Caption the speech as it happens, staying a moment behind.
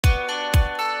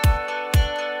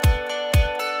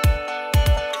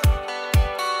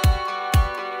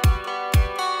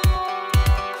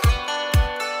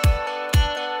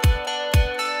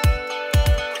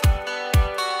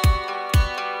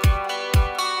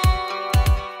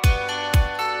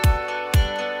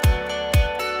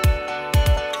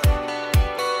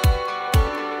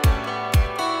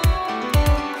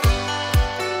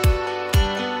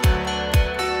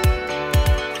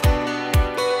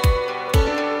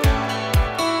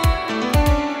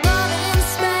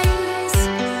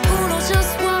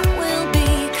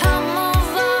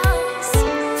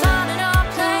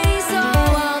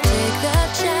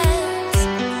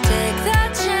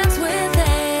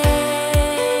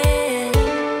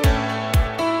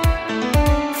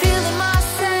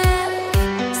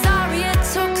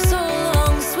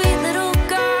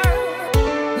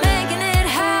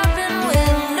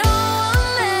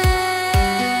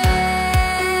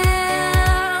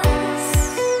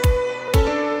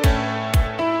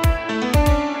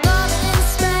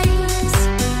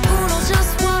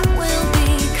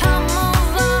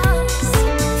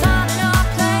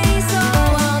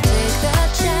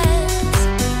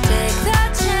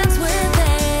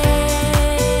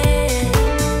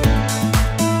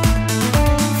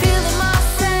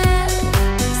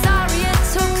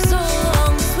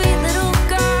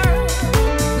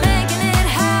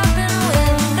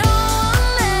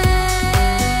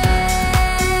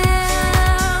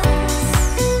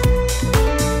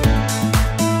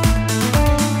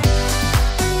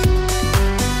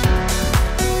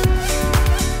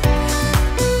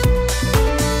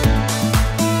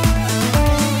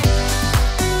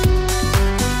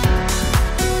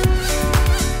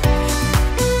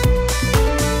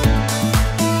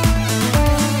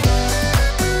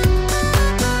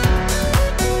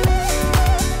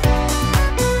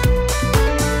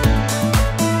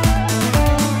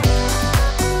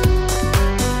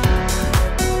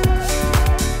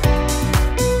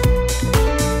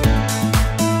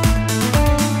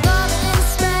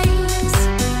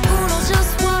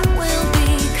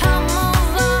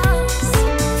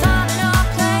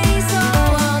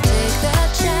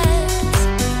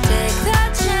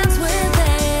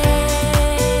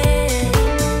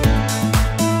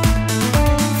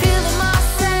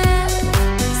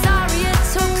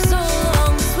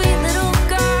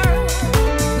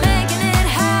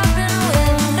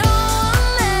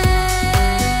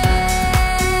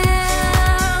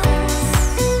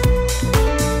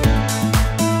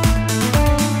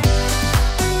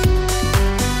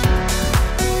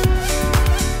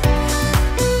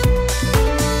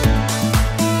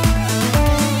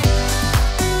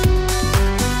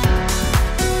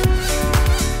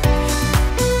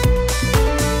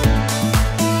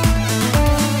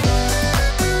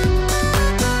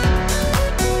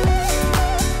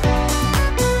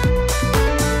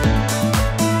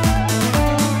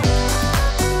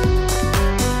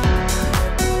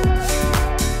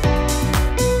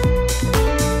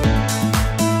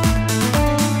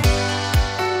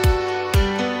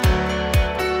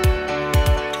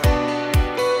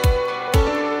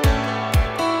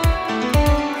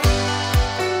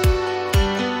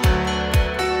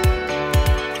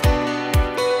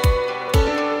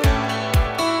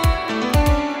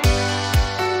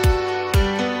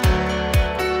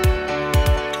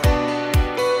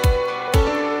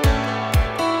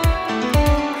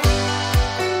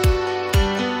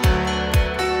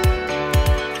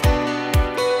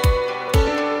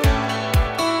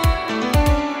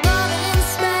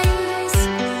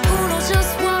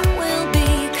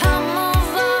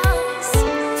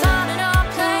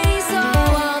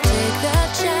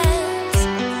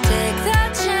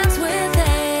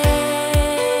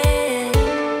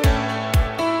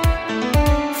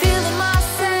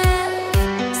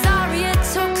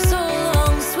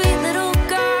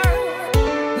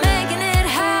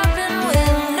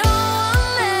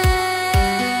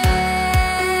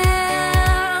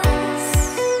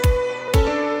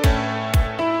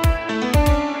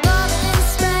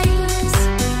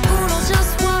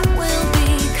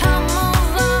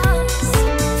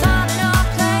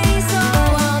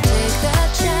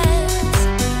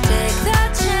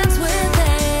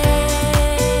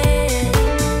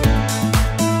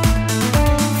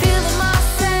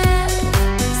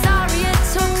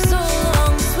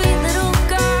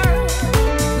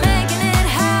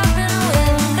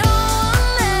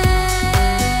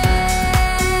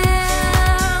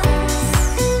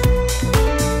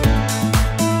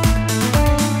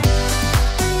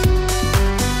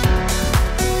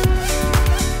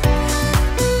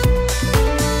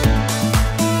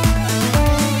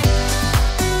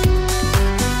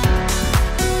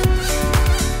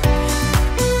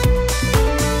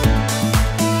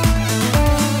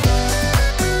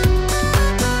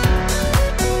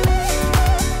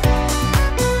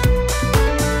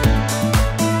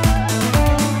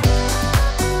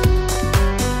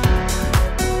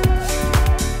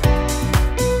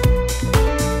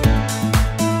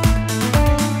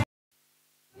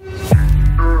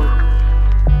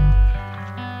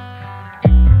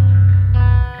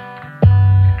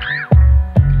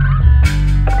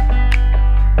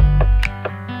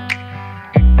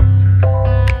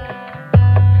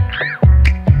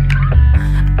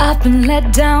been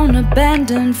let down,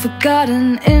 abandoned,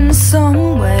 forgotten in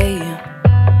some way.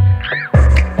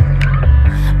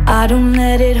 I don't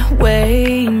let it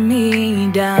weigh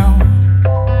me down.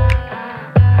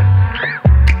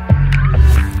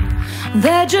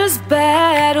 They're just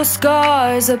battle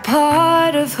scars, a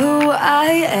part of who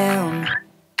I am.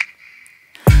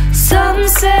 Some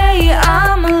say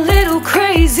I'm a little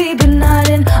crazy, but not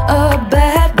in a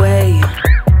bad way.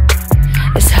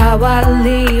 It's how I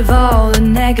leave all the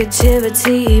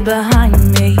negativity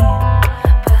behind me.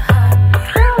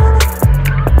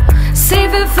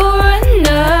 Save it for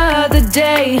another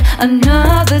day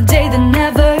that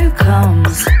never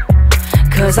comes.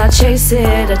 'Cause I chase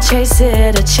it, I chase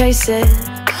it, I chase it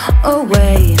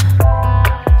away.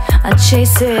 I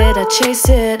chase it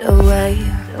away.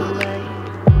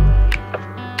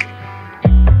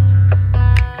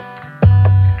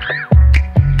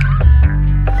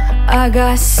 I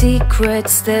got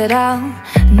secrets that I'll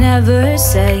never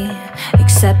say,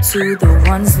 except to the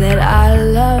ones that I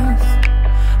love,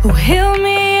 who heal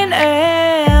me in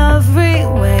every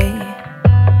way.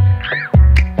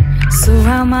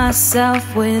 Surround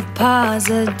myself with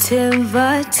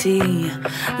positivity.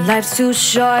 Life's too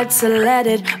short to let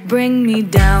it bring me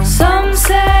down. Some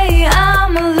say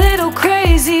I'm a little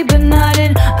crazy, but not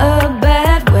in a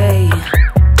bad way.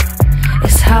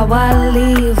 It's how I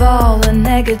leave all the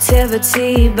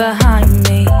negativity behind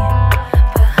me.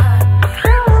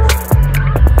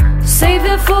 Save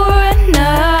it for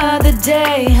another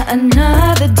day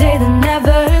that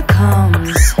never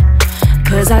comes.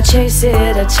 'Cause I chase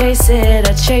it, I chase it,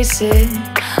 I chase it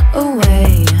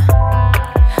away.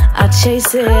 I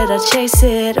chase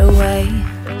it away.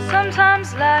 Sometimes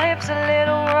life's a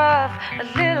little rough, a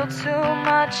little too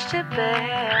much to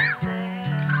bear.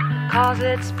 Cause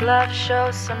its bluff, show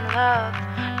some love.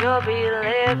 You'll be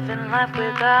living life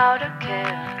without a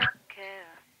care.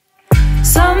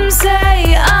 Some say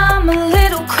I'm a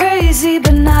little crazy,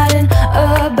 but not in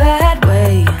a bad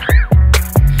way.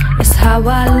 It's how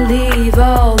I leave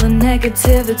all the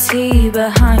negativity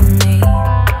behind me.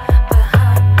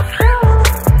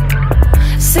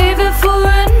 Save it for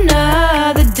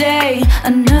another day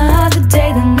that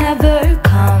never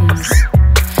comes.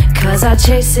 'Cause I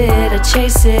chase it, I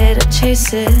chase it, I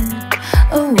chase it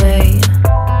away.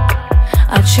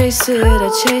 I chase it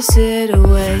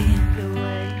away.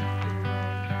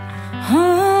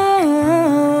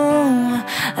 Oh,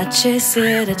 I chase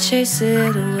it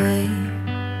away.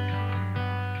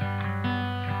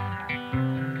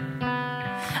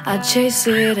 I chase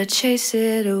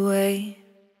it away.